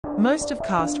Most of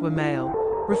cast were male,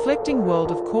 reflecting world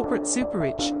of corporate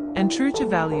super-rich, and true to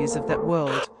values of that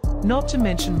world, not to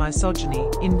mention misogyny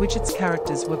in which its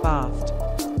characters were bathed.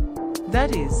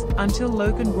 That is, until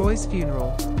Logan Roy's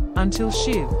funeral, until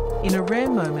Shiv, in a rare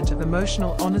moment of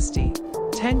emotional honesty,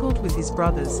 tangled with his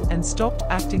brothers and stopped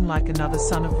acting like another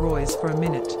son of Roy's for a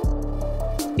minute.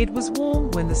 It was warm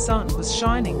when the sun was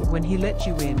shining when he let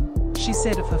you in, she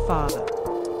said of her father.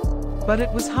 But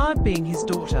it was hard being his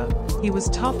daughter, he was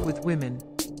tough with women.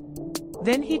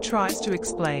 Then he tries to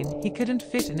explain he couldn't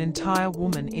fit an entire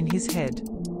woman in his head.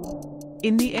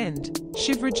 In the end,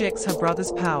 Shiv rejects her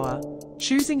brother's power,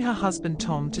 choosing her husband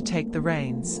Tom to take the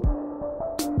reins.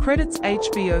 Credits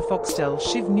HBOFoxtel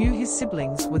Shiv knew his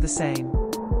siblings were the same.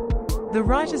 The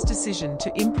writer's decision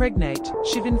to impregnate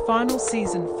Shiv in final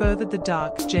season furthered the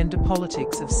dark gender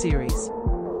politics of series.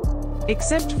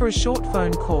 Except for a short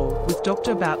phone call with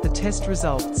doctor about the test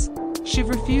results, Shiv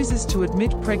refuses to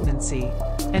admit pregnancy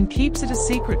and keeps it a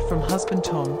secret from husband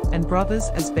Tom and brothers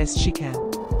as best she can.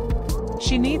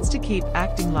 She needs to keep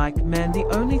acting like man. The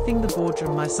only thing the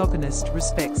boardroom misogynist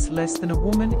respects less than a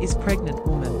woman is pregnant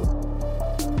woman.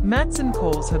 Mattson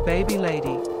calls her baby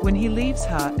lady when he leaves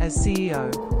her as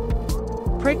CEO.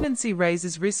 Pregnancy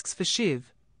raises risks for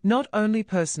Shiv, not only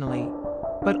personally,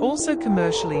 but also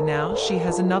commercially. Now she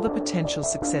has another potential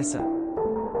successor.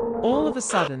 All of a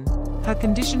sudden, her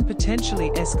condition potentially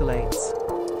escalates.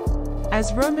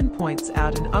 As Roman points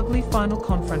out, an ugly final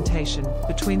confrontation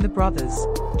between the brothers,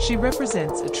 she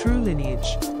represents a true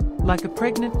lineage, like a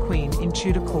pregnant queen in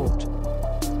Tudor court.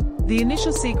 The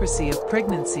initial secrecy of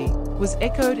pregnancy was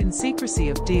echoed in secrecy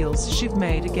of deals Shiv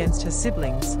made against her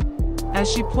siblings,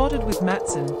 as she plotted with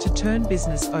Mattson to turn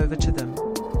business over to them.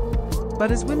 But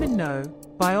as women know,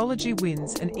 biology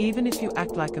wins, and even if you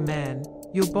act like a man,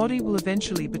 your body will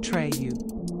eventually betray you.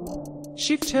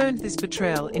 Shiv turned this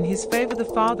betrayal in his favor. The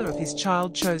father of his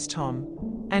child chose Tom,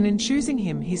 and in choosing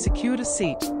him he secured a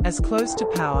seat as close to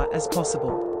power as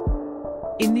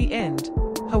possible. In the end,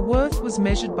 her worth was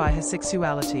measured by her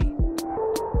sexuality.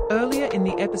 Earlier in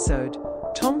the episode,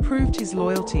 Tom proved his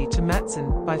loyalty to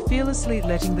Mattson by fearlessly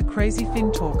letting the crazy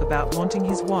Finn talk about wanting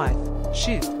his wife,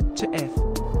 Shiv, to F.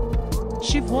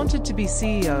 Shiv wanted to be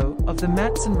CEO of the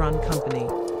Mattson-run company.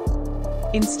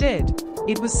 Instead,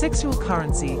 it was sexual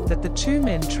currency that the two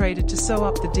men traded to sew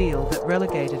up the deal that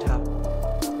relegated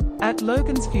her. At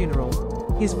Logan's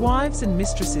funeral, his wives and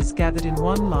mistresses gathered in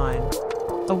one line,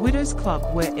 a widow's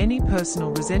club where any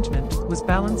personal resentment was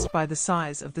balanced by the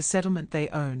size of the settlement they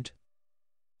owned.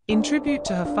 In tribute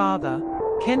to her father,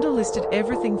 Kendall listed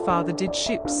everything father did: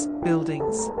 ships,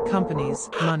 buildings, companies,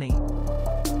 money.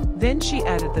 Then she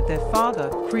added that their father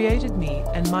created me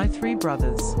and my 3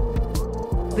 brothers.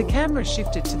 The camera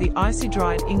shifted to the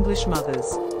icy-dried English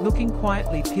mothers, looking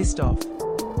quietly pissed off.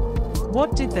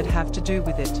 What did that have to do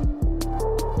with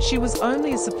it? She was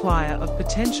only a supplier of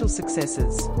potential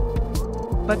successors.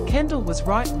 But Kendall was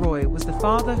right. Roy was the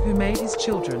father who made his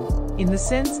children, in the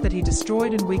sense that he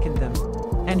destroyed and weakened them,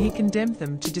 and he condemned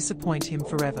them to disappoint him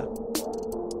forever.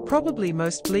 Probably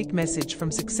most bleak message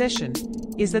from Succession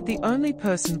is that the only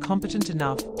person competent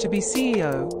enough to be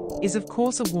CEO is of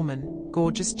course a woman,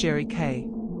 gorgeous Gerri K.